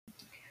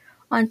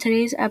On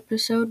today's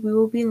episode, we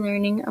will be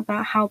learning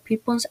about how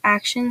people's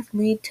actions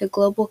lead to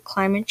global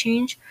climate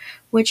change,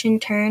 which in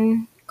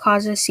turn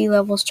causes sea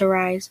levels to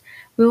rise.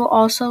 We will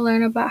also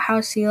learn about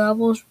how sea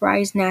levels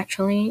rise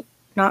naturally,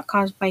 not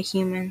caused by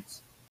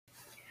humans.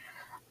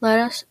 Let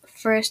us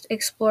first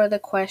explore the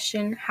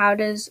question, how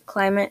does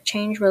climate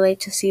change relate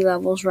to sea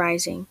levels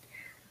rising?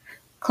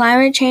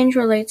 Climate change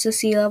relates to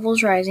sea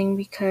levels rising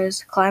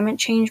because climate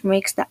change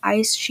makes the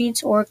ice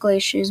sheets or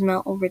glaciers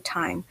melt over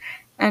time,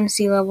 and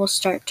sea levels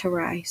start to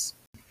rise.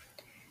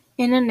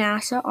 In a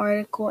NASA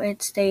article,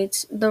 it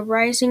states, the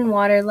rising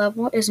water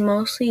level is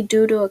mostly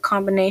due to a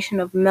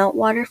combination of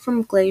meltwater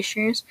from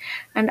glaciers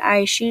and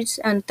ice sheets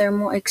and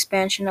thermal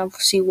expansion of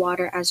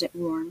seawater as it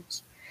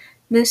warms.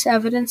 This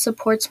evidence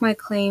supports my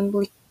claim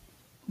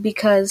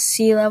because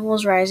sea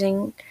levels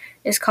rising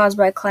is caused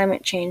by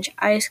climate change.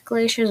 Ice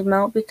glaciers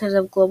melt because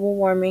of global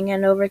warming,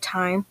 and over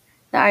time,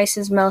 the ice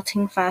is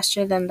melting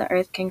faster than the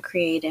Earth can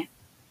create it.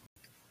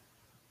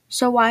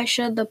 So why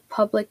should the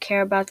public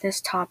care about this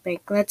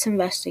topic? Let's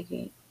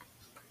investigate.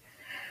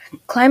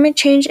 Climate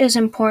change is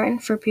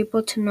important for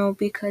people to know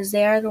because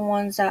they are the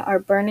ones that are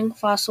burning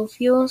fossil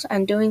fuels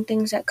and doing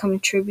things that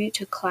contribute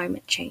to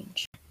climate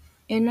change.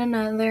 In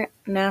another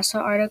NASA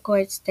article,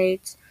 it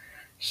states,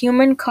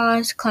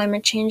 human-caused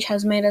climate change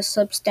has made a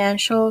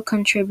substantial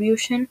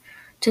contribution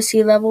to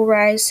sea level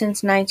rise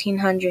since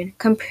 1900,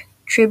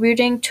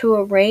 contributing to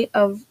a rate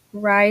of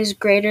rise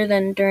greater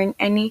than during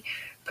any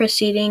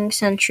preceding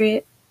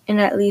century in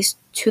at least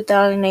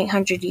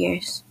 2,800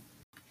 years.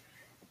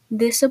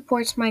 This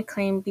supports my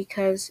claim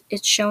because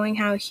it's showing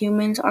how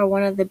humans are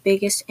one of the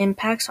biggest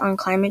impacts on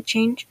climate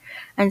change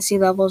and sea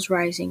levels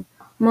rising.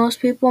 Most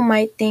people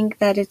might think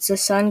that it's the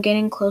sun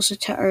getting closer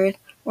to Earth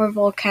or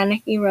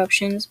volcanic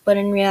eruptions, but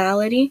in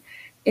reality,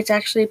 it's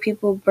actually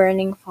people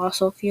burning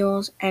fossil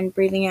fuels and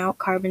breathing out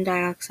carbon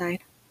dioxide.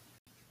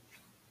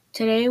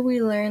 Today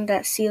we learned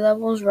that sea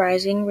levels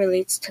rising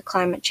relates to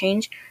climate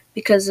change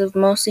because of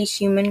mostly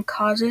human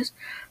causes,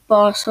 but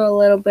also a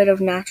little bit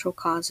of natural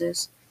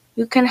causes.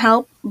 You can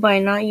help by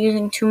not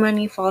using too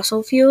many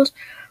fossil fuels,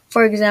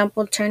 for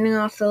example, turning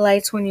off the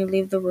lights when you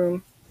leave the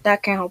room.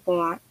 That can help a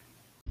lot.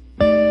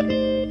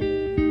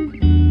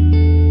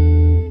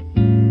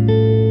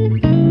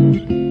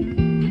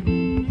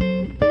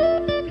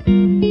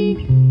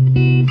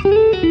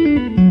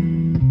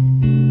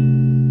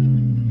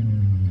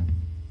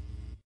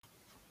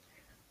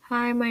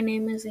 Hi, my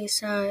name is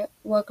Lissa.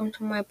 Welcome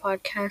to my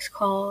podcast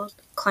called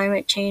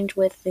Climate Change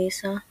with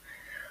Lissa.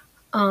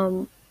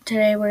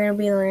 Today we're going to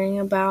be learning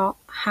about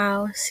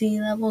how sea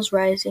levels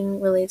rising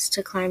relates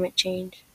to climate change.